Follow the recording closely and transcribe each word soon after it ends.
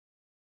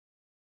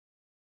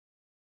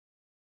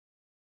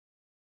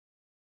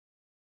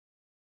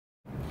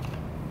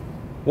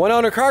One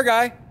Owner Car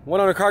Guy,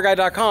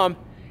 oneownercarguy.com,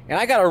 and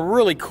I got a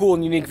really cool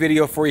and unique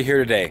video for you here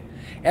today.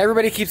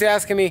 Everybody keeps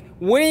asking me,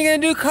 when are you going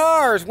to do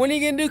cars? When are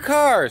you going to do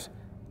cars?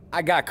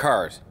 I got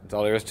cars. That's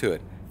all there is to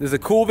it. This is a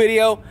cool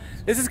video.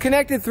 This is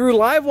connected through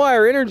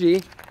Livewire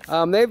Energy.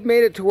 They've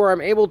made it to where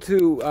I'm able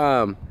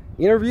to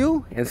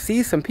interview and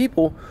see some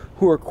people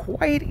who are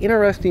quite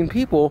interesting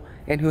people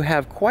and who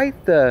have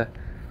quite the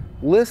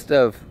list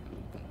of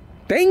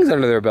things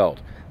under their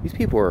belt. These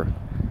people are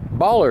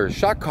ballers,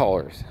 shot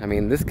callers. I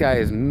mean, this guy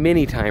is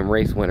many-time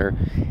race winner,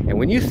 and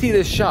when you see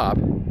this shop,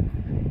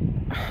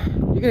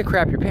 you're gonna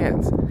crap your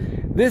pants.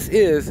 This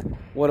is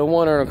what a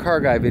One Owner Car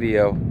Guy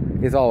video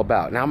is all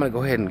about. Now I'm gonna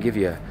go ahead and give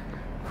you a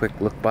quick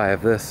look by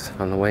of this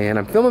on the way in.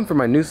 I'm filming for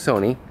my new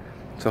Sony,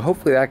 so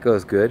hopefully that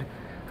goes good.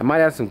 I might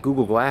have some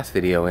Google Glass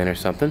video in or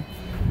something,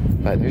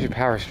 but there's your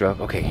power stroke.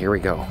 Okay, here we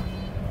go.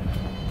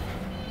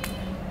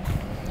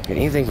 Get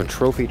anything from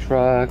trophy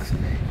trucks,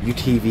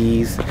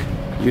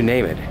 UTVs, you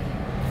name it.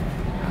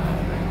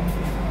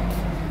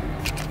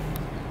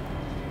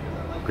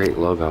 Great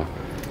logo.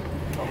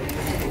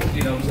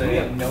 You know what I'm saying? We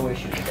have no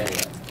issue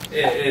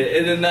today.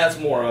 And then that's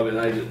more of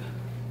it.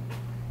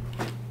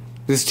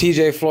 This is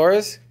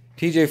T.J.Flores.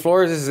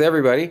 T.J.Flores, this is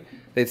everybody.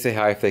 They'd say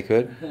hi if they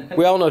could.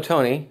 We all know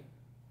Tony.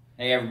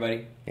 Hey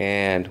everybody.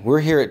 And we're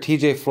here at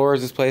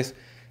T.J.Flores, this place.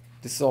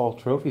 This is all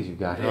trophies you've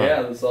got, huh?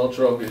 Yeah, this is all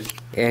trophies.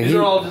 And these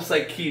are all just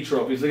like key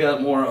trophies. I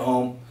got more at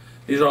home.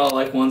 These are all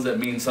like ones that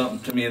mean something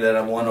to me that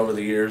I've won over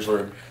the years,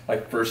 or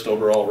like first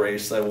overall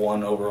race I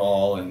won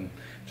overall, and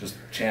just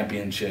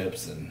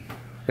championships. And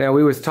now,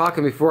 we was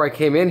talking before I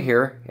came in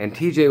here, and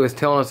TJ was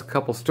telling us a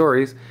couple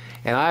stories,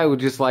 and I would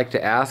just like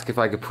to ask if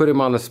I could put him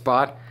on the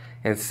spot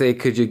and say,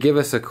 could you give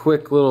us a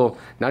quick little,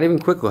 not even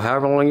quick little,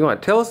 however long you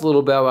want, tell us a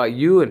little bit about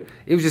you. And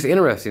it was just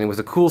interesting. It was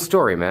a cool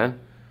story, man.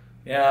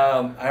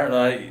 Yeah, I don't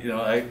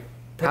know. I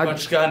pretty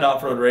much got into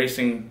off-road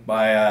racing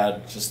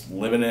by just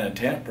living in a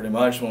tent, pretty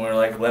much. When we were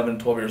like 11,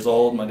 12 years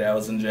old, my dad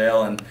was in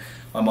jail, and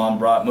my mom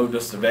moved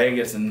us to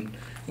Vegas. And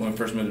when we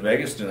first moved to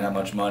Vegas, didn't have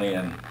much money,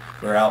 and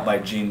we were out by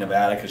Jean,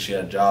 Nevada, because she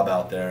had a job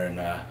out there.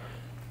 And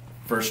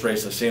first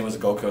race I seen was a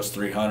Gold Coast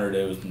 300.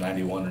 It was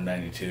 91 or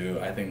 92,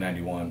 I think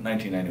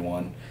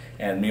 1991.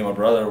 And me and my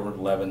brother were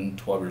 11,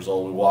 12 years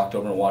old. We walked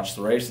over and watched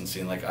the race and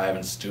seen like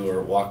Ivan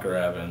Stewart, Walker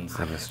Evans.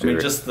 I mean,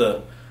 just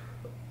the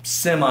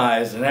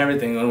semis and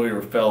everything. When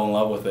we fell in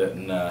love with it,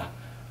 and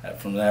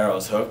from there I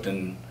was hooked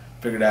and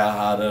figured out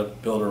how to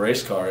build a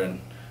race car. And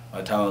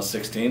by the time I was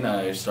 16,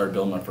 I started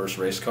building my first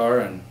race car,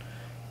 and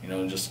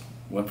just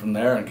went from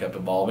there and kept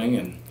evolving.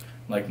 And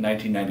like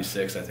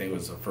 1996, I think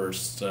was the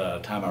first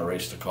time I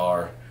raced a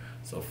car.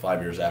 So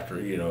 5 years after,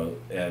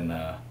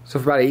 and so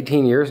for about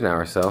 18 years now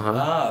or so,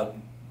 huh?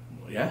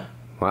 Yeah.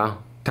 Wow.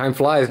 Time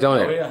flies, don't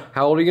it? Oh, yeah.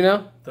 How old are you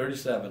now?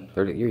 37.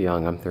 30. You're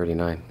young. I'm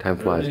 39. Time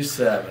flies.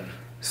 37.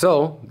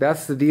 So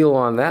that's the deal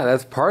on that.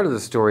 That's part of the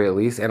story, at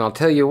least. And I'll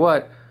tell you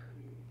what,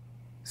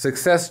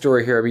 success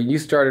story here. I mean, you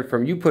started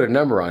from, you put a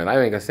number on it.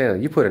 I ain't gonna say that.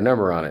 You put a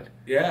number on it.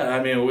 Yeah,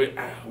 I mean, we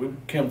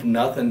came from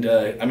nothing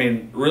to, I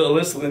mean,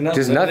 realistically nothing.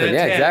 Just nothing.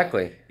 Yeah,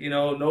 exactly.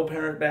 No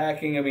parent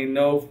backing. I mean,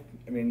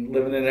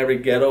 living in every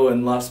ghetto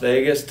in Las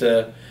Vegas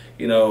to,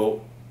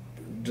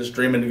 just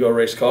dreaming to go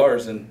race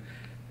cars. And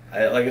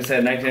like I said,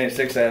 in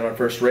 1996, I had my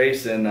first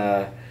race, and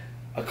a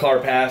car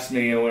passed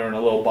me, and we were in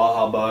a little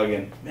Baja bug,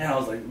 and man, I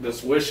was like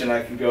just wishing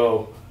I could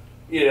go,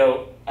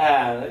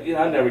 I'd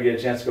never get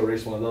a chance to go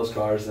race one of those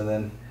cars. And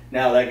then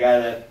now that guy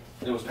that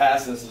was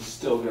passing us is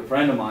still a good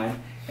friend of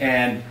mine,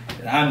 and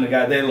I'm the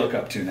guy they look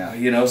up to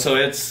now, so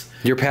it's...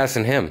 You're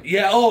passing him.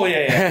 Yeah, oh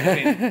yeah. I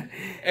mean,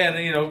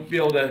 and be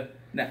able to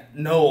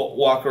know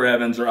Walker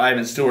Evans or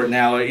Ivan Stewart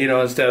now,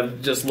 instead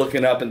of just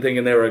looking up and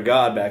thinking they were a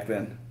god back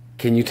then.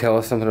 Can you tell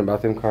us something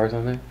about them cars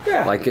on there?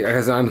 Yeah. Like,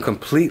 because I'm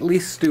completely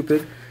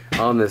stupid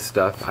on this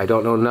stuff. I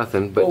don't know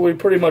nothing. But well, we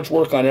pretty much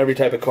work on every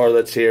type of car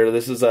that's here.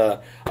 This is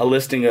a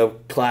listing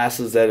of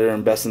classes that are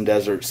in Best in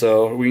Desert.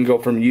 So we can go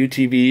from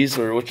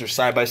UTVs, which are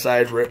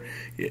side-by-sides,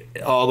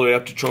 all the way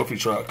up to trophy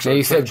trucks. Yeah,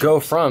 you said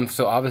go from,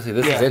 so obviously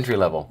this is entry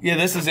level. Yeah,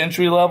 this is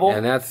entry level.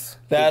 And that's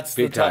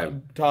big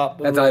time. Top.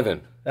 That's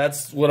Ivan.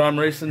 That's what I'm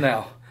racing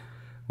now.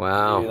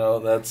 Wow.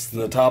 That's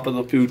the top of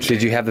the food chain.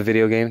 Did you have the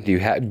video game? Do you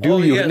have? Do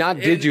you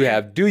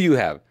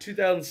have?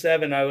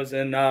 2007, I was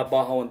in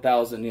Baja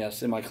 1000.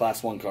 Yes, in my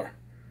Class 1 car.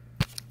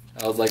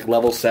 I was like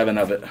level 7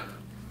 of it.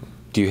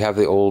 Do you have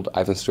the old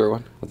Ivan Stewart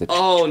one?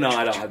 Oh no,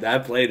 I don't have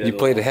that. I played it. You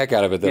played the heck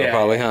out of it though,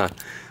 probably, huh?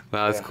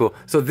 Wow, that's cool.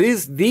 So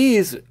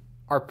these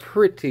are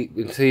pretty.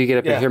 Until you get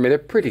up and hear me, they're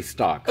pretty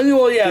stock.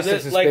 Well, yeah,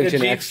 like a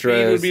Jeep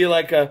Speed would be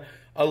like a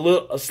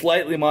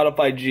slightly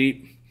modified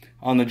Jeep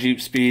on the Jeep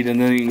Speed, and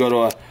then you can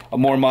go to a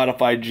more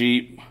modified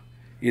Jeep,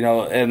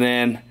 and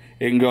then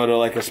it can go to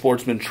like a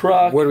sportsman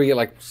truck. Where do we get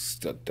like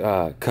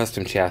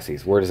custom chassis?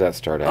 Where does that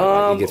start at?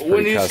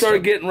 When you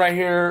start getting right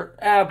here,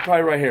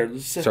 probably right here.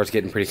 Starts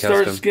getting pretty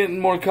custom. Starts getting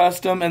more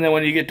custom, and then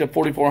when you get to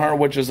 4400,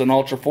 which is an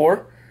Ultra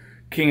 4,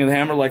 King of the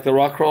Hammer, like the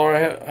rock crawler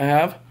I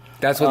have.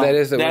 That's what that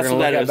is. That's what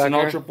that is. An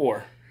Ultra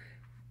 4.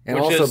 And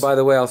also, by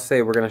the way, I'll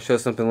say we're going to show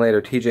something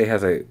later. TJ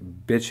has a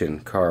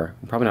bitchin' car.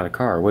 Probably not a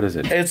car. What is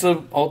it? It's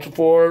a Ultra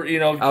 4, you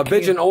know. A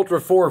bitchin' Ultra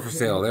 4 for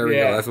sale. There we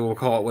go. That's what we'll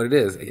call it. What it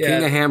is.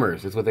 King of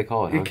Hammers is what they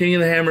call it. Huh? King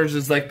of the Hammers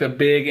is like the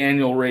big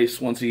annual race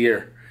once a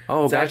year.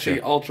 Oh, it's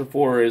actually Ultra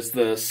 4 is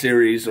the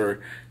series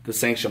or the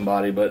sanction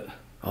body, but.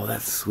 Oh,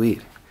 that's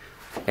sweet.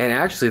 And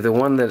actually, the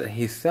one that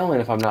he's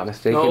selling, if I'm not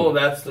mistaken. No,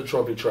 that's the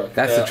trophy truck.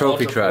 That's the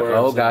trophy truck.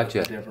 Oh,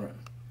 gotcha. Different.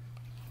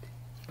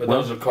 But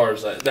those are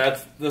cars.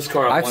 This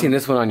car. I've seen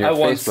this one on your Facebook, I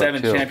won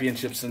 7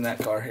 championships in that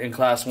car in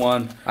Class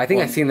 1. I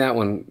think I've seen that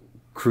one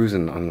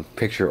cruising on the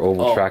picture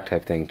oval track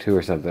type thing too,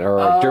 or something, or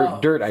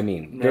dirt. I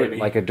mean, dirt,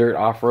 like a dirt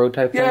off-road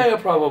type thing. Yeah,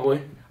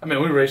 probably. I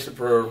mean, we raced it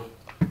for.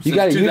 You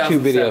got a YouTube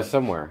video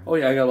somewhere. Oh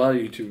yeah, I got a lot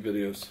of YouTube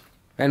videos.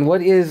 And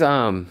what is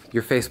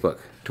your Facebook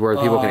to where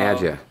people can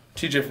add you?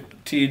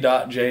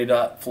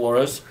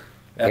 T.J.Flores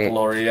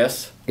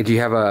F-L-O-R-E-S. Do you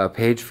have a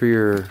page for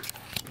your?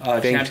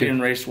 Champion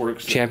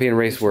Raceworks. Champion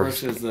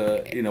Raceworks is we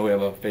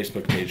have a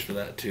Facebook page for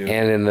that too.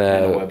 And then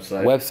the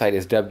website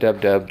is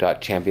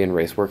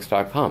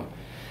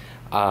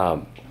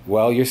www.championraceworks.com.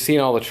 Well, you're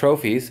seeing all the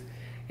trophies,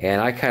 and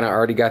I kind of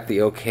already got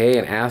the okay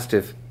and asked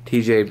if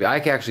TJ. I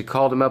actually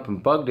called him up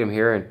and bugged him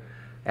here and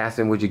asked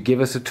him, would you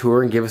give us a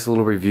tour and give us a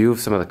little review of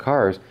some of the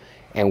cars?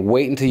 And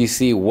wait until you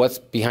see what's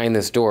behind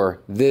this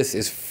door. This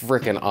is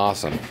freaking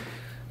awesome.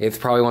 It's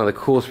probably one of the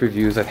coolest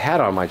reviews I've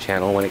had on my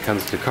channel when it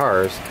comes to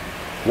cars.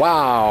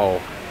 Wow.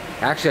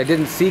 Actually, I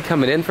didn't see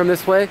coming in from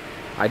this way.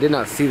 I did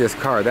not see this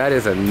car. That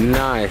is a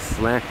nice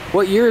Land.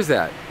 What year is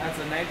that? That's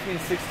a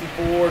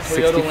 1964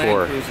 Toyota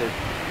Land Cruiser.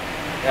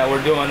 Yeah,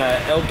 we're doing a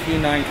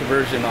LQ9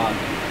 conversion on.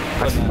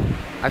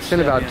 I've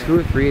sent about 2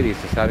 or 3 of these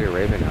to Saudi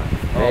Arabia now.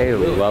 They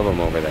love them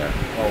over there.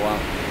 Oh, wow.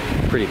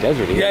 Pretty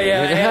deserty.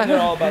 Yeah,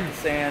 they're all about the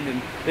sand,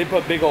 and they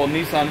put big old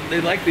Nissan.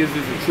 They like these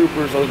as the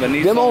troopers or the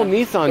Nissan. Them old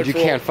Nissans you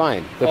can't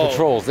find. The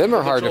patrols, them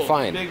are hard to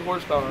find. Big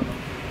horsepower in them.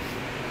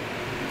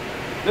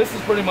 This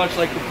is pretty much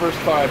like the first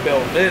car I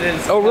built. It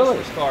is the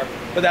first car,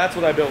 but that's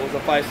what I built was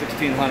a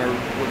 51600,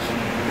 which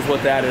is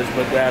what that is.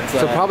 But that's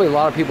so probably a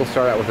lot of people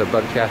start out with a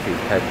bug chassis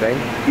type thing.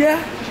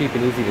 Yeah, cheap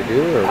and easy to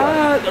do, or what?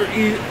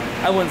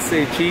 I wouldn't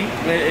say cheap.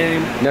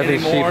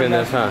 Nothing's cheap in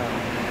this, huh?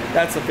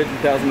 That's a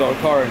 $50,000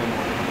 car anymore.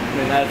 I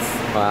mean, that's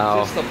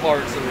just the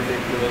parts are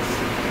ridiculous.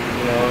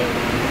 You know,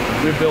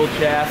 we build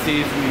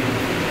chassis.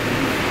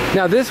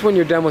 Now this, when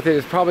you're done with it,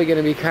 is probably going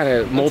to be kind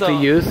of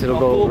multi-use. It'll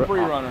go full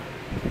pre-runner.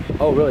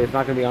 Oh, really? It's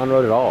not going to be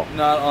on-road at all?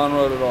 Not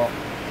on-road at all.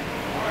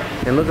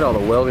 And look at all the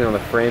welding on the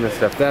frame and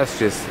stuff. That's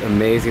just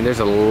amazing. There's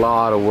a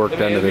lot of work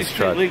done to this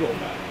truck.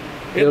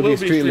 It'll be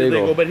street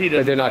legal, but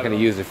they're not going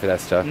to use it for that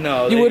stuff.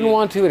 No. You wouldn't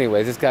want to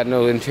anyways. It's got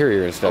no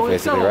interior and stuff,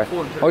 basically, right?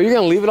 Oh, you're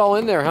going to leave it all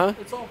in there, huh?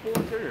 It's all full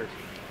interior.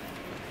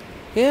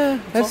 Yeah,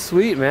 that's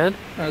sweet, man.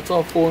 It's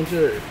all full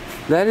interior.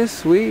 That is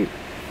sweet.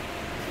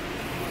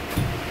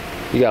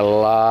 You got a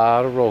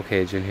lot of roll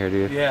cage in here,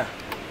 dude. Yeah.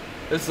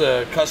 This is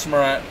a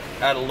customer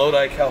out of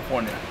Lodi,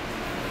 California.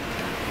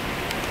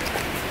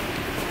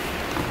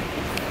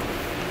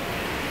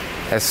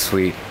 That's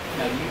sweet.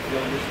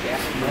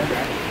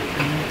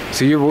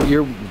 So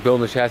you're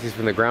building the chassis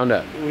from the ground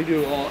up? We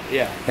do all,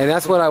 yeah. And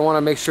that's what I want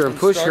to make sure and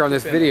push here on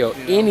this video.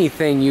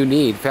 Anything you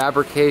need,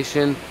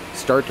 fabrication,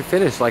 start to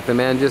finish, like the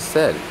man just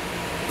said.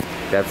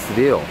 That's the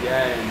deal.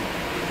 Yeah,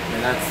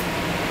 and that's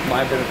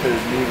my benefit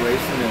is me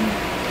racing and,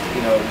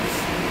 you know, just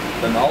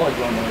the knowledge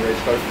on the race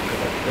cars because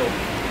I built.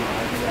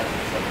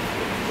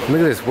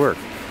 Look at this work.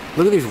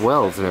 Look at these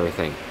welds and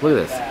everything. Look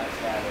at this.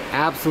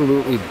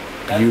 Absolutely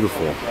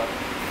beautiful.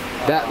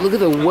 Look at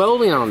the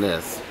welding on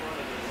this.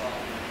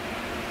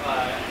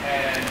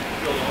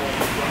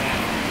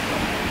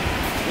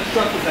 This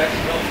truck was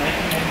actually built in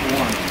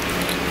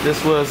 1991. This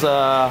was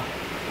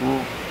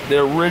the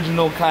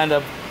original kind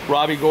of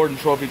Robbie Gordon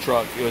trophy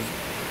truck. It was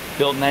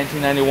built in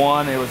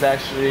 1991. It was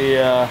actually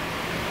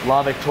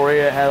La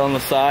Victoria it had on the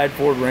side,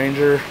 Ford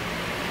Ranger.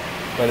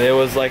 But it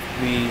was like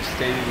the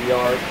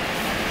state-of-the-art.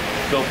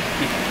 Built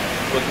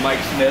with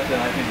Mike Smith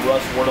and I think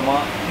Russ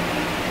Wardemont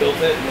built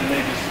it, and then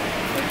they just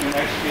went through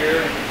next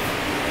year.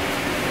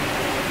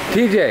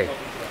 TJ,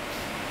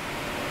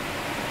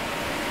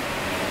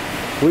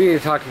 we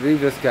need to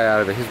leave this guy out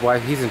of it. His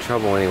wife, he's in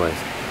trouble anyways.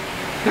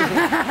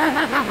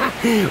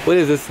 What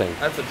is this thing?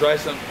 That's a dry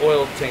sump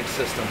oil tank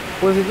system.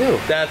 What does it do?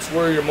 That's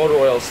where your motor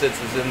oil sits,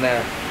 is in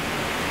there.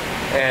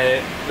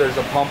 And there's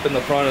a pump in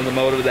the front of the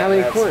motor. How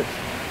many quarts?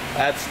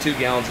 That's 2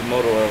 gallons of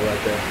motor oil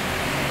right there.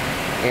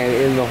 And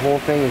in the whole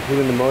thing,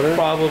 including the motor?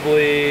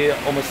 Probably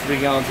almost 3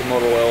 gallons of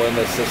motor oil in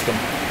this system.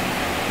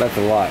 That's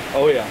a lot.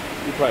 Oh yeah,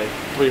 you're probably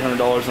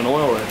 $300 in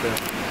oil right there.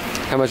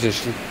 How much is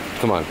she?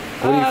 Come on.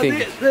 What do you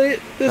think?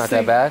 Not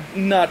that bad?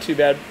 Not too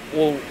bad.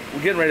 Well,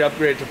 we're getting ready to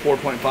upgrade to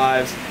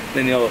 4.5s.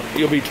 Then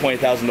you'll be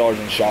 $20,000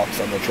 in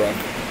shocks on the truck.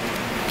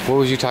 What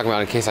was you talking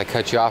about in case I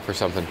cut you off or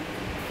something?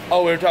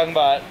 Oh, we were talking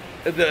about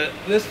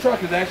this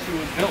truck was built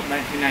in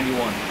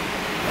 1991.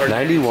 Or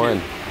 91.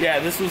 92. Yeah,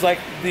 this was like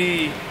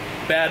the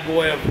bad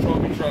boy of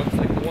trophy trucks,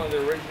 like one of the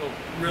original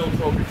real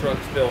trophy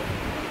trucks built.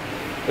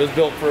 It was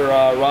built for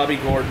Robbie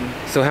Gordon.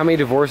 So how many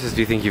divorces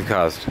do you think you've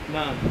caused?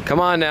 None. Come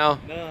on now.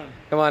 None.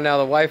 Come on now.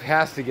 The wife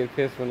has to get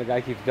pissed when the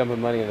guy keeps dumping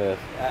money into this.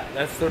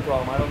 That's their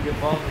problem. I don't get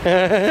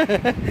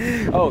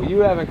involved. Oh, you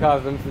haven't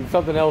caused them.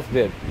 Something else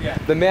did. Yeah.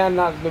 The man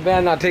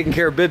not taking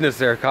care of business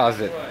there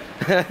caused it.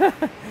 Right.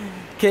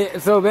 Okay,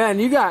 so man,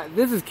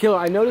 this is killer.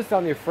 I noticed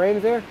on your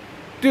frames there,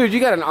 dude, you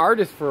got an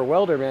artist for a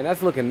welder, man.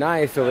 That's looking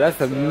nice. So that's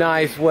some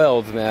nice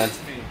welds, man.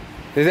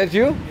 Is that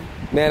you?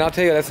 Man, I'll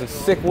tell you, that's some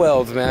sick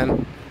welds,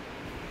 man.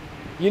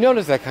 You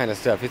notice that kind of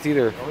stuff. It's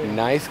either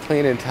nice,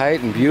 clean, and tight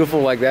and beautiful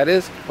like that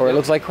is, or it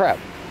looks like crap.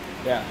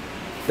 Yeah.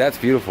 That's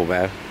beautiful,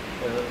 man.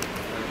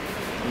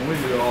 We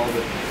do all of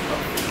it.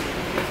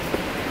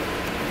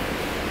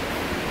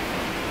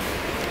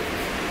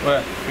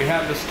 But we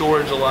have the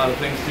storage a lot of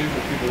things too,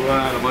 but people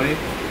run out of money.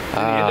 And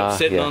you end up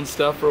sitting on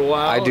stuff for a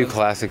while. I do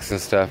classics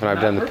and stuff, and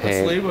I've done the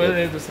paint. But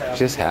it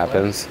just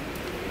happens.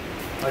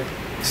 Like,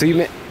 so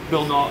you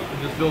build all.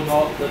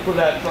 For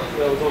that truck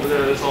that was over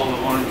there, that's all the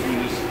arms we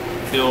just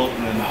built,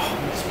 and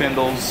then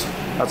spindles.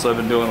 That's what I've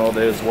been doing all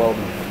day is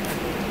welding.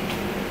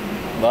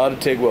 A lot of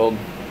TIG welding.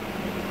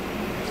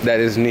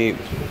 That is neat.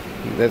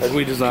 That's like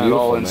we designed it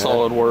all in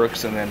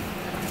SolidWorks, and then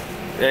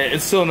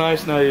it's so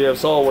nice now you have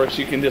SolidWorks.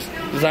 You can just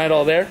design it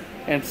all there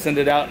and send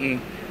it out,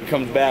 and it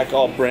comes back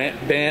all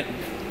bent.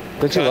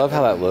 Don't you love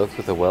how that looks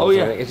with the welds? Oh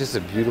yeah, it's just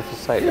a beautiful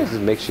sight. It just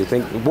makes you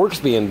think work's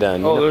being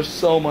done. Oh, there's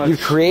so much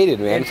you've created,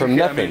 man, from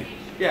nothing. I mean,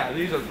 yeah,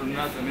 these are from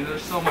nothing. I mean,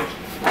 there's so much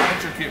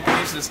intricate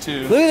pieces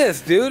too. Look at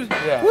this, dude.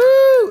 Yeah.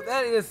 Woo!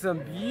 That is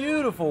some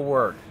beautiful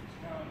work.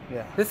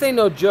 Yeah. This ain't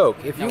no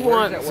joke. If you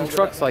want some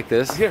trucks like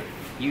this, here.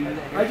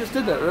 I just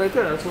did that right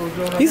there. That's what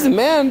we're doing. He's the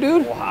man,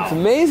 dude. Wow. It's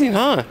amazing,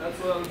 huh? That's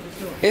what I was just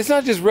doing. It's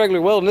not just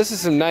regular welding. This is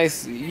some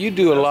nice. You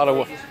do a lot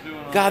of.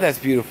 God, that's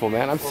beautiful,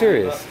 man. I'm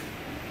serious.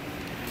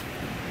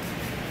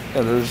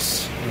 Yeah,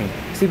 there's.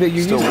 See, but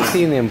you're usually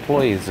seeing the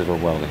employees that are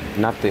welding,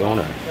 not the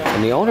owner.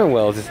 And the owner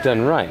welds, it's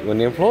done right. When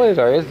the employees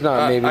are, it's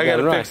not maybe I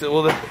gotta done right. fix it.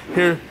 Well,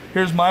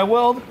 here's my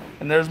weld,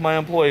 and there's my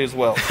employee's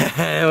weld.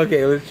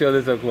 Okay, let's show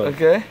this up close.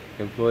 Okay.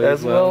 Employees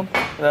that's weld.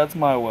 That's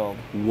my weld.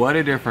 What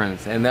a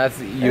difference! And that's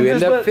you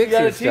end up fixing you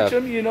gotta stuff. Teach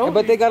them, you know.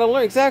 But they gotta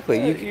learn exactly.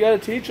 Yeah, you gotta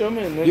teach them,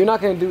 and you're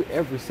not gonna do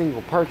every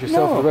single part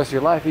yourself for the rest of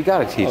your life. You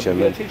gotta teach them.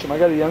 You gotta teach them. I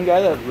got a young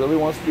guy that really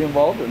wants to be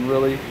involved and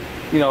really,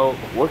 you know,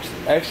 works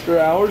extra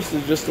hours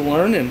just to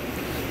learn, and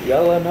you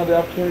gotta let him have the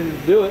opportunity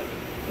to do it.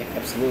 Yeah,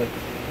 absolutely.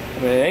 I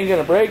mean, it ain't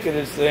gonna break, and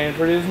it ain't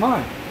pretty as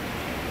mine.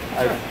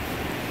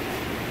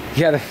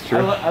 Yeah, that's true.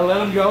 I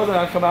let him go, then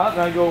I come out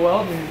and I go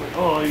weld, and he's like,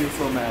 oh, he's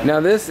so mad. Now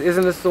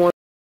isn't this the one